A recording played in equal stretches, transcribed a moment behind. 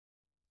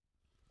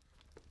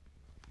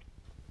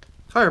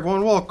Hi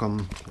everyone,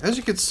 welcome. As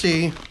you can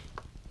see,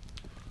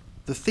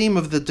 the theme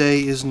of the day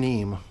is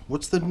neem.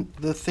 What's the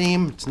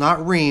theme? It's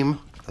not ream.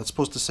 That's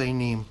supposed to say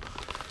neem.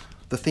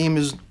 The theme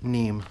is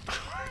neem.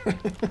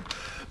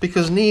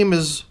 Because neem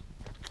is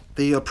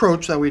the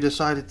approach that we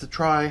decided to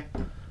try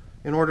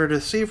in order to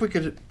see if we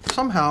could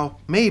somehow,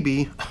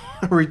 maybe,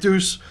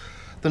 reduce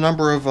the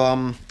number of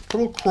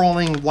little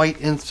crawling white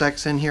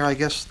insects in here. I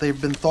guess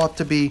they've been thought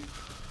to be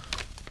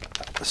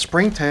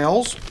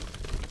springtails.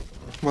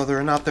 Whether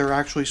or not they're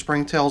actually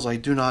springtails, I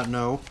do not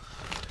know.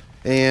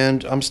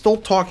 And I'm still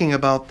talking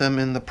about them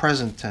in the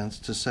present tense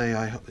to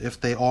say if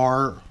they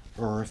are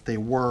or if they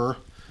were.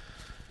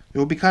 It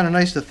would be kind of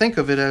nice to think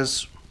of it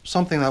as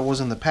something that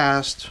was in the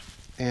past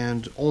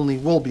and only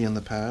will be in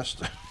the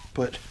past.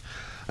 But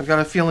I've got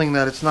a feeling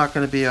that it's not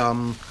going to be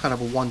kind of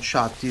a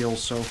one-shot deal.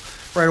 So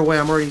right away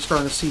I'm already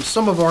starting to see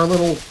some of our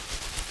little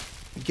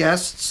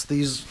guests,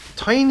 these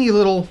tiny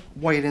little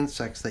white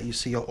insects that you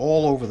see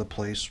all over the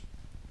place.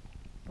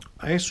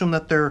 I assume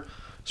that they're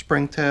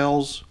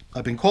springtails.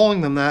 I've been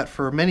calling them that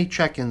for many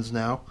check-ins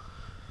now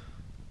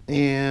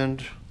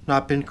and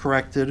not been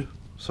corrected,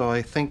 so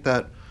I think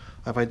that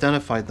I've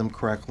identified them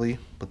correctly,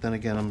 but then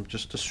again, I'm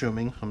just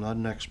assuming. I'm not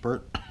an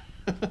expert.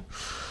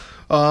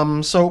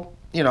 So,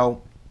 you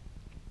know,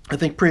 I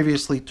think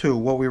previously too,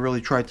 what we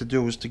really tried to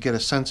do was to get a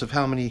sense of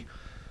how many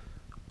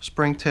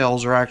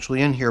springtails are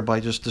actually in here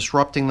by just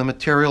disrupting the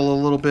material a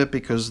little bit,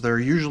 because they're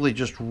usually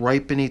just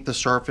right beneath the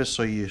surface,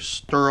 so you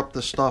stir up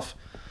the stuff.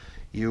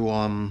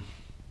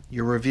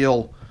 You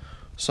reveal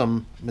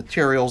some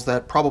materials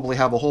that probably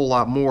have a whole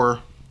lot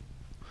more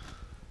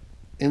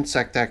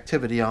insect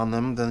activity on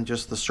them than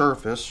just the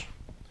surface.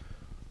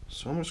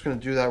 So I'm just going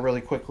to do that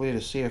really quickly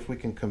to see if we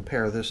can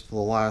compare this to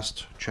the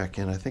last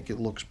check-in. I think it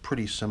looks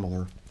pretty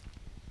similar.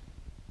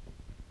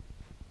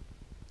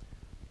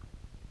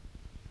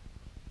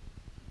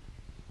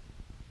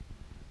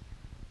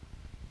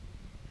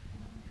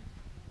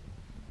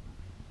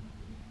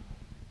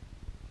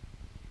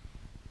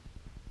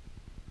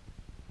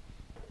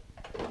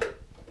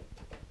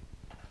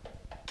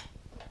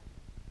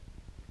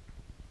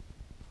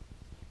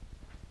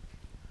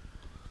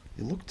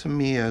 It looked to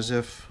me as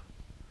if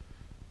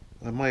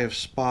I might have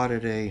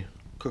spotted a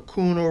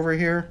cocoon over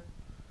here.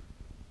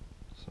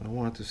 So I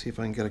wanted to see if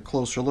I can get a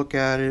closer look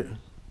at it. It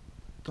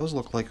does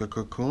look like a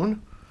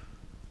cocoon.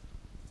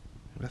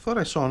 And I thought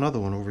I saw another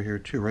one over here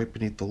too, right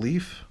beneath the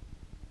leaf.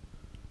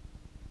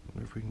 I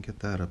wonder if we can get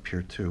that up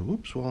here too.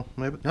 Oops, well,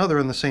 maybe now they're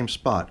in the same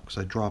spot because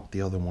I dropped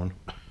the other one.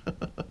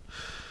 And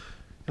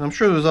I'm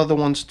sure there's other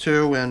ones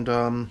too, and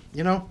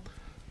you know,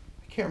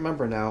 I can't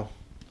remember now.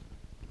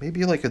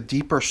 Maybe like a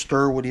deeper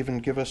stir would even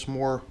give us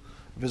more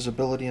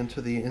visibility into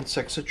the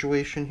insect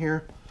situation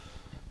here.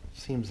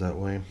 Seems that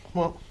way.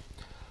 Well,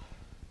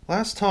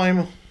 last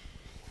time,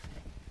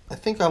 I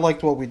think I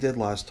liked what we did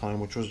last time,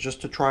 which was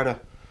just to try to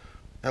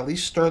at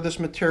least stir this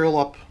material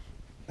up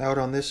out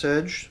on this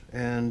edge,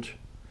 and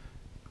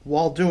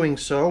while doing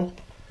so,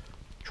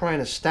 trying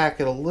to stack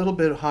it a little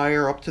bit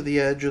higher up to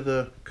the edge of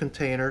the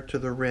container, to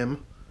the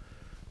rim.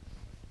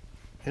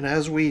 And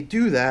as we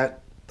do that,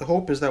 the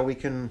hope is that we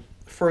can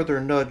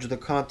further nudge the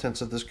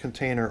contents of this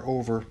container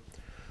over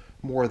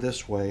more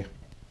this way.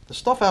 The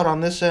stuff out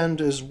on this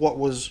end is what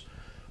was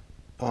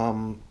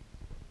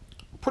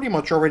pretty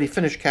much already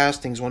finished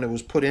castings when it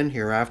was put in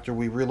here after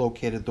we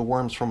relocated the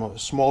worms from a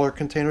smaller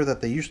container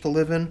that they used to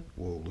live in.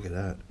 Whoa, look at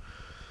that.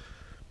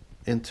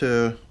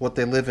 Into what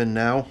they live in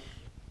now,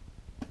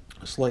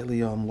 a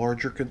slightly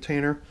larger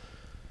container.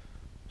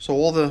 So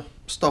all the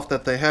stuff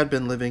that they had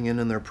been living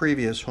in their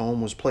previous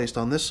home was placed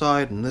on this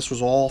side, and this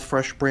was all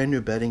fresh, brand new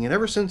bedding. And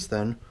ever since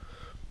then,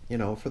 you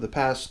know, for the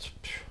past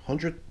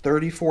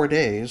 134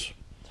 days,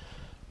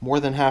 more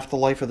than half the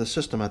life of the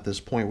system at this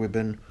point, we've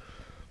been,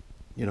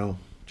 you know,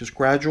 just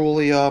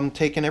gradually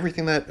taking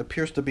everything that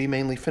appears to be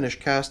mainly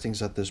finished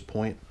castings at this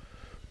point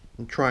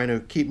and trying to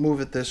keep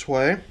moving it this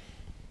way,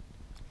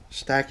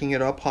 stacking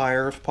it up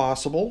higher if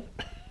possible,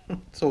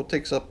 so it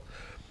takes up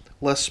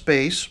less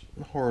space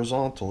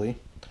horizontally.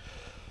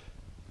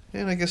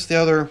 And I guess the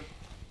other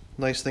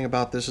nice thing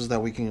about this is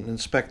that we can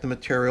inspect the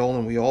material,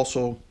 and we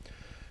also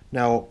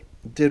now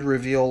did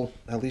reveal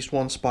at least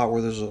one spot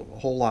where there's a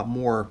whole lot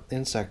more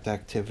insect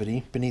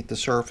activity beneath the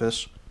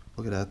surface.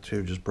 Look at that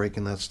too, just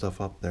breaking that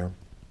stuff up there.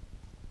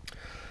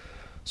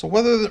 So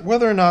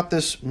whether or not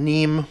this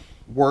neem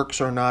works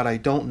or not, I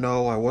don't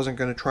know. I wasn't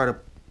going to try to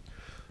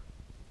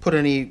put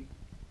any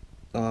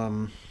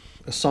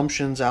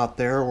assumptions out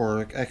there,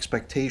 or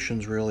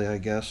expectations really, I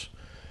guess.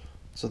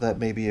 So that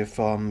maybe if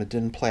it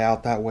didn't play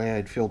out that way,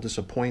 I'd feel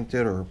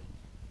disappointed or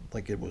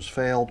like it was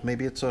failed.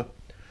 Maybe it's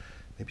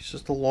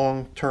just a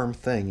long-term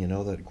thing, you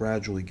know, that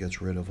gradually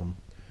gets rid of them.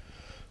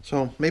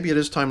 So maybe it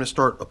is time to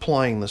start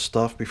applying this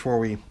stuff before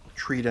we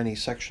treat any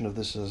section of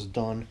this as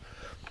done.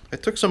 I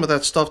took some of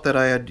that stuff that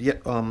I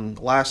had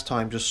last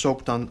time, just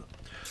soaked onto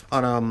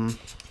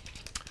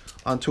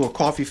a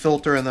coffee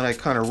filter, and then I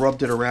kind of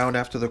rubbed it around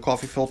after the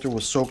coffee filter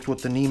was soaked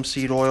with the neem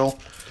seed oil.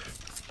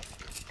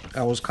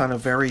 I was kind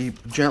of very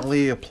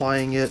gently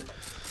applying it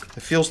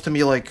It feels to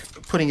me like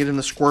putting it in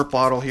the squirt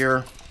bottle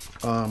here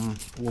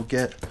will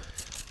get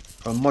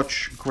a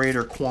much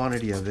greater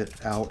quantity of it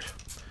out.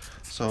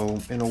 So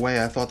in a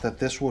way, I thought that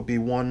this would be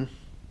one,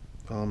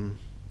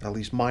 at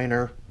least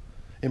minor,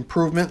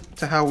 improvement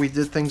to how we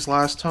did things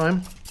last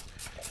time.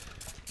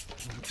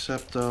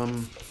 Except I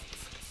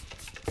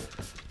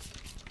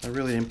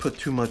really didn't put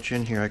too much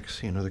in here. I can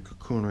see another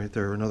cocoon right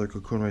there, another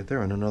cocoon right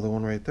there, and another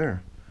one right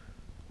there.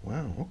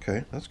 Wow,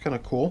 okay, that's kind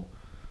of cool.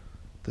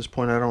 At this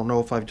point, I don't know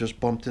if I've just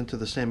bumped into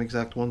the same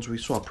exact ones we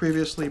saw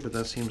previously, but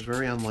that seems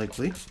very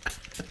unlikely.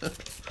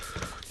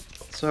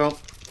 So,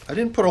 I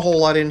didn't put a whole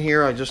lot in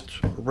here. I just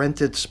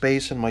rented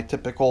space in my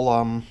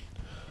typical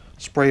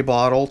spray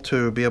bottle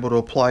to be able to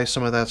apply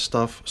some of that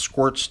stuff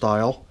squirt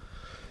style.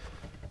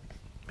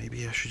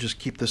 Maybe I should just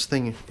keep this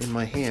thing in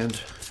my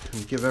hand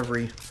and give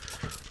every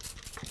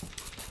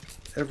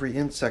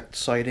insect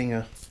sighting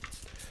a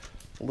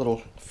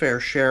little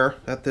fair share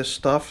at this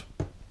stuff.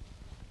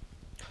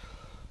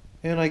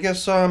 And I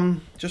guess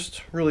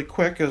just really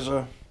quick as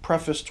a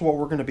preface to what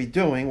we're going to be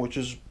doing, which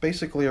is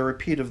basically a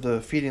repeat of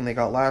the feeding they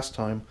got last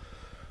time.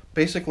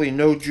 Basically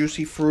no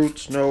juicy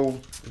fruits, no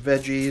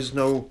veggies,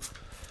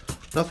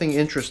 nothing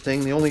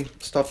interesting. The only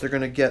stuff they're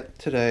going to get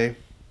today,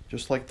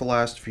 just like the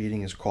last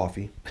feeding, is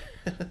coffee.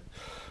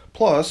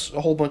 Plus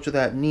a whole bunch of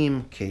that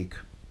neem cake,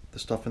 the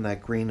stuff in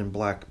that green and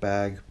black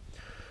bag.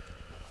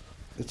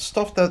 It's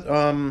stuff that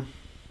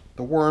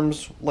the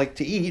worms like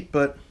to eat,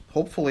 but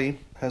hopefully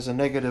has a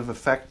negative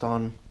effect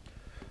on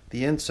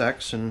the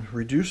insects and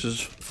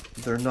reduces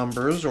their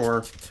numbers,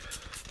 or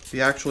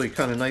be actually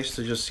kind of nice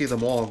to just see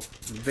them all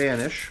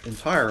vanish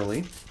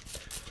entirely.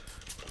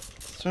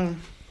 So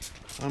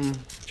I'm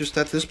just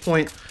at this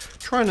point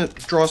trying to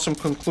draw some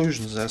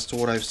conclusions as to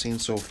what I've seen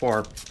so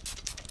far,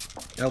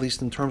 at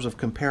least in terms of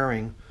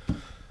comparing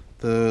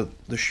the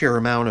sheer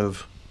amount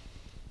of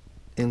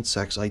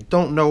insects. I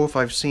don't know if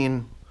I've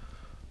seen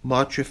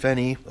much, if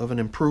any, of an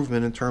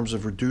improvement in terms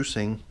of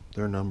reducing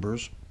their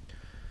numbers.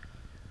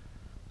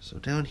 So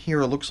down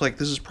here it looks like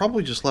this is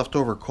probably just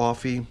leftover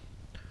coffee.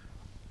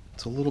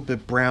 It's a little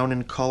bit brown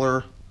in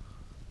color,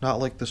 not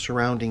like the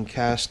surrounding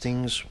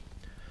castings.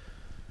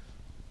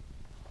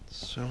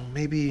 So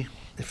maybe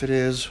if it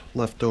is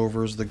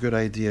leftovers, the good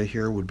idea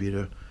here would be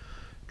to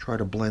try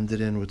to blend it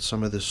in with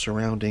some of the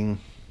surrounding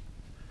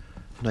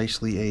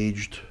nicely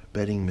aged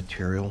bedding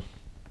material.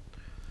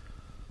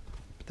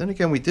 But then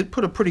again, we did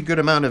put a pretty good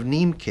amount of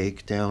neem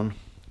cake down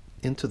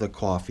into the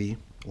coffee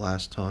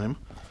last time.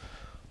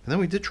 And then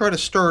we did try to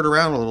stir it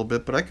around a little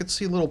bit, but I could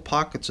see little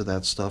pockets of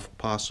that stuff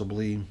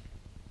possibly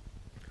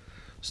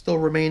still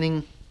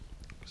remaining.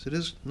 Because it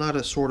is not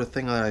a sort of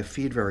thing that I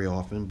feed very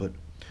often, but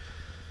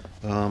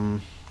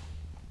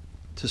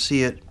to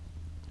see it,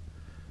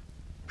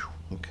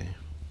 okay,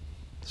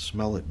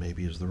 smell it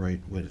maybe is the right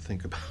way to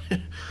think about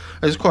it.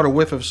 I just caught a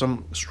whiff of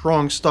some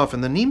strong stuff,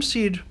 and the neem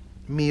seed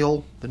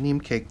meal, the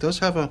neem cake, does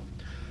have a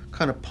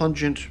kind of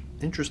pungent,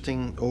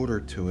 interesting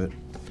odor to it.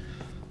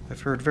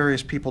 I've heard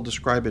various people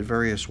describe it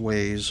various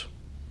ways.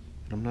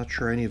 I'm not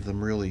sure any of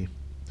them really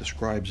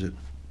describes it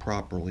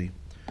properly.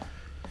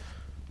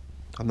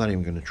 I'm not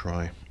even going to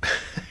try.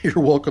 You're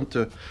welcome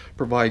to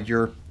provide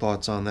your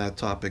thoughts on that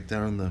topic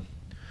down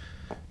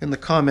in the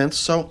comments.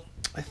 So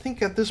I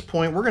think at this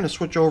point we're going to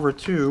switch over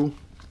to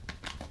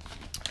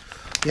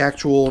the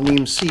actual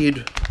neem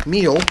seed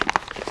meal.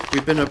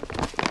 We've been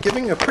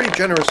giving a pretty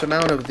generous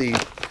amount of the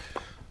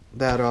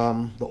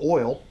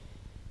oil,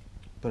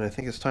 but I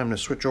think it's time to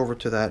switch over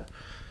to that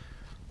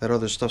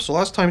other stuff. So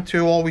last time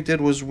too, all we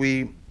did was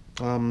we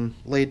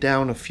laid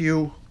down a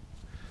few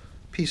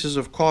pieces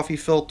of coffee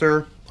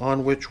filter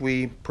on which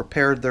we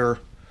prepared their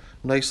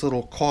nice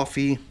little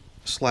coffee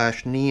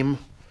 / neem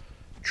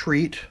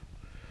treat.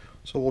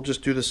 So we'll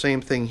just do the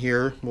same thing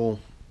here. We'll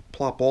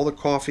plop all the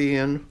coffee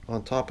in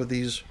on top of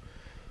these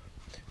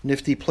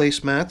nifty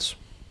placemats.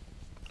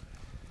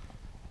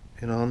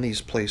 And on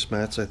these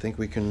placemats, I think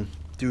we can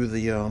do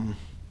the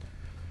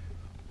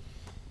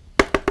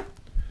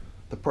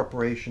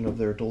preparation of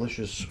their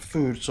delicious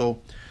food.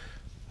 So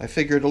I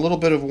figured a little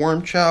bit of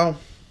worm chow,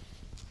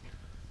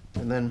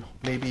 and then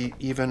maybe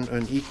even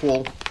an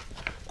equal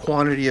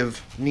quantity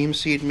of neem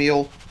seed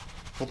meal.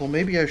 Although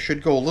maybe I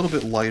should go a little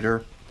bit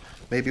lighter.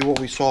 Maybe what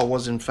we saw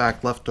was in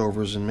fact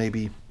leftovers, and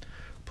maybe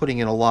putting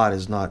in a lot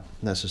is not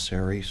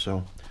necessary.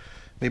 So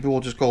maybe we'll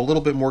just go a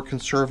little bit more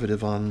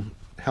conservative on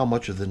how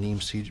much of the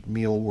neem seed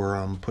meal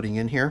we're putting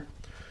in here.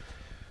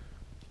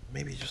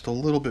 Maybe just a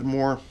little bit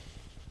more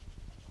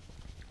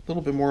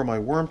of my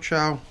worm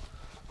chow,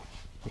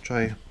 which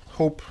I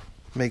hope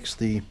makes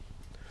the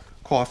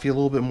coffee a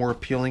little bit more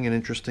appealing and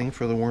interesting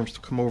for the worms to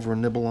come over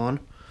and nibble on.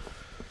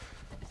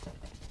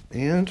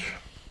 And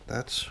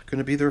that's going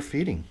to be their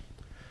feeding.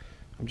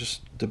 I'm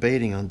just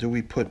debating on, do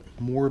we put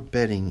more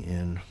bedding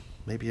in?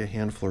 Maybe a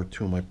handful or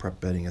two of my prep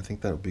bedding. I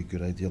think that would be a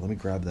good idea. Let me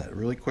grab that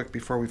really quick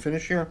before we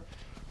finish here.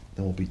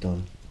 Then we'll be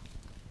done.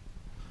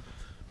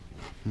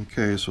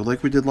 Okay, so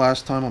like we did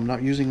last time, I'm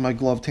not using my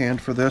gloved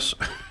hand for this.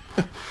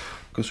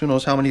 Because who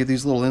knows how many of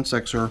these little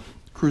insects are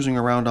cruising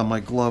around on my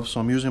glove. So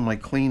I'm using my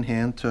clean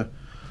hand to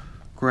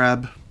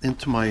grab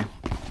into my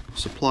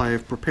supply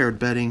of prepared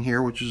bedding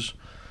here, which is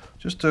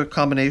just a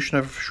combination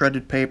of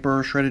shredded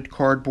paper, shredded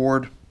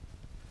cardboard,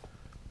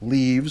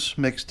 leaves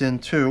mixed in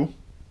too.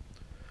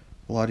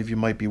 A lot of you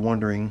might be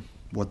wondering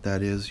what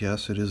that is.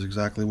 Yes, it is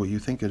exactly what you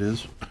think it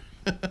is.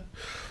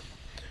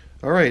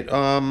 All right,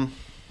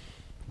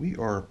 we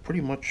are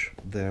pretty much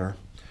there.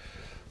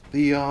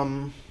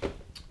 The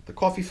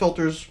coffee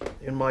filters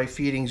in my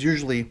feedings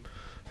usually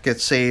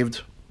get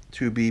saved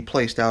to be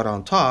placed out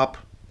on top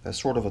as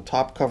sort of a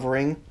top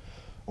covering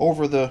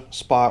over the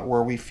spot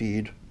where we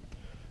feed,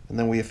 and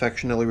then we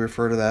affectionately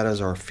refer to that as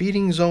our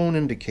feeding zone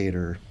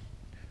indicator.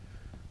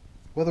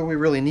 Whether we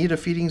really need a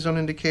feeding zone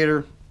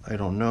indicator, I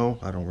don't know.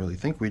 I don't really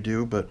think we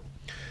do, but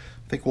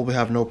I think we'll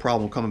have no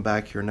problem coming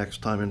back here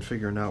next time and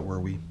figuring out where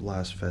we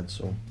last fed.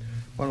 So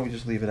why don't we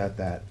just leave it at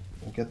that?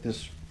 We'll get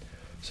this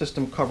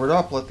system covered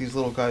up, let these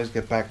little guys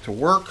get back to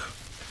work,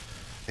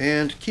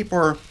 and keep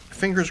our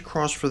fingers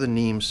crossed for the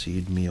neem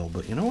seed meal.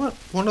 But you know what?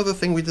 One other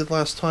thing we did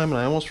last time, and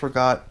I almost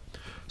forgot,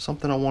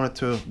 something I wanted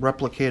to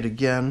replicate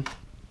again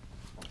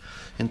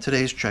in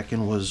today's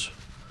check-in, was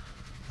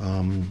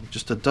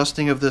just a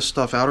dusting of this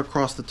stuff out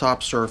across the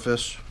top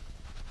surface.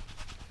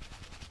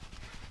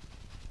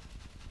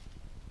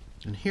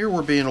 And here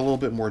we're being a little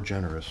bit more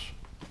generous.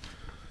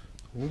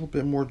 A little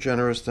bit more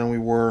generous than we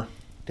were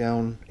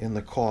down in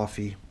the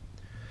coffee.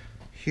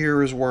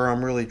 Here is where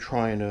I'm really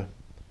trying to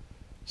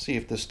see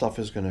if this stuff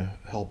is going to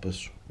help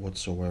us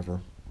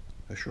whatsoever.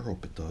 I sure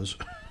hope it does.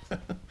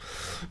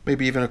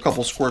 Maybe even a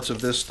couple squirts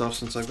of this stuff,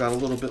 since I've got a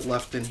little bit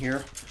left in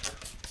here.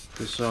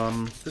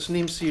 This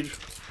neem seed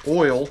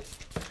oil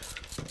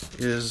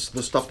is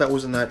the stuff that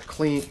was in that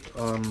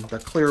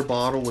clear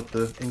bottle with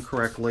the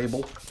incorrect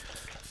label.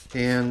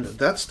 And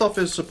that stuff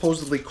is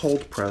supposedly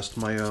cold pressed.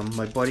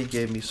 My buddy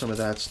gave me some of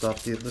that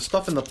stuff. The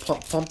stuff in the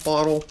pump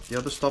bottle, the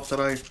other stuff that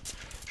I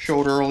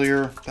showed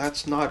earlier,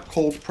 that's not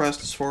cold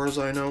pressed as far as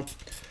I know,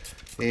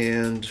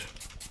 and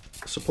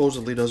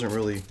supposedly doesn't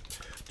really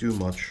do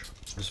much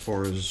as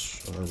far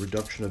as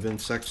reduction of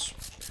insects.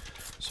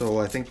 So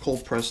I think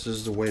cold pressed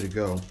is the way to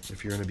go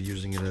if you're going to be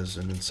using it as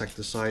an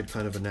insecticide,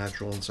 kind of a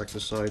natural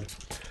insecticide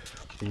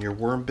in your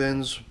worm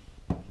bins.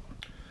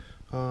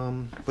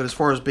 But as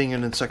far as being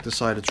an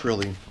insecticide, it's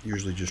really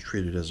usually just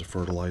treated as a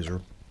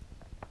fertilizer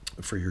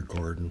for your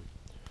garden.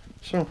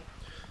 So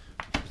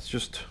it's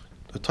just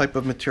a type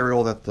of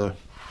material that the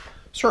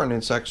certain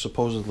insects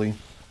supposedly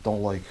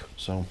don't like.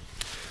 So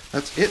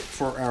that's it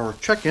for our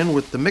check-in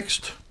with the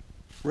mixed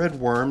red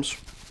worms.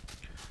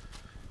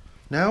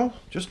 Now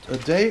just a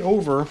day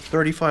over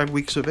 35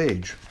 weeks of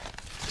age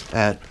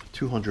at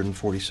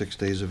 246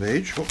 days of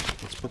age. Oh,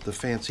 let's put the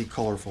fancy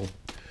colorful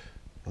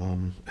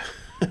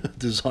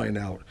design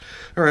out.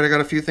 All right, I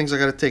got a few things I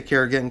got to take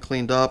care of getting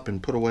cleaned up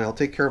and put away. I'll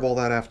take care of all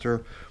that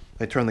after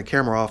I turn the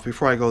camera off.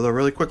 Before I go though,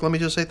 really quick, let me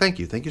just say thank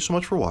you. Thank you so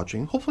much for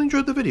watching. Hopefully you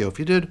enjoyed the video. If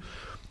you did,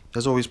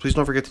 as always, please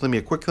don't forget to leave me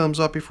a quick thumbs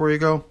up before you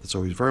go. It's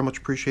always very much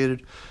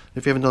appreciated.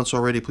 If you haven't done so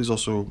already, please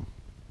also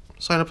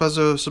sign up as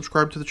a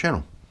subscriber to the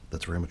channel.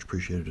 That's very much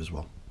appreciated as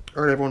well.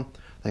 All right, everyone.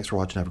 Thanks for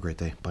watching. Have a great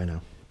day. Bye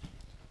now.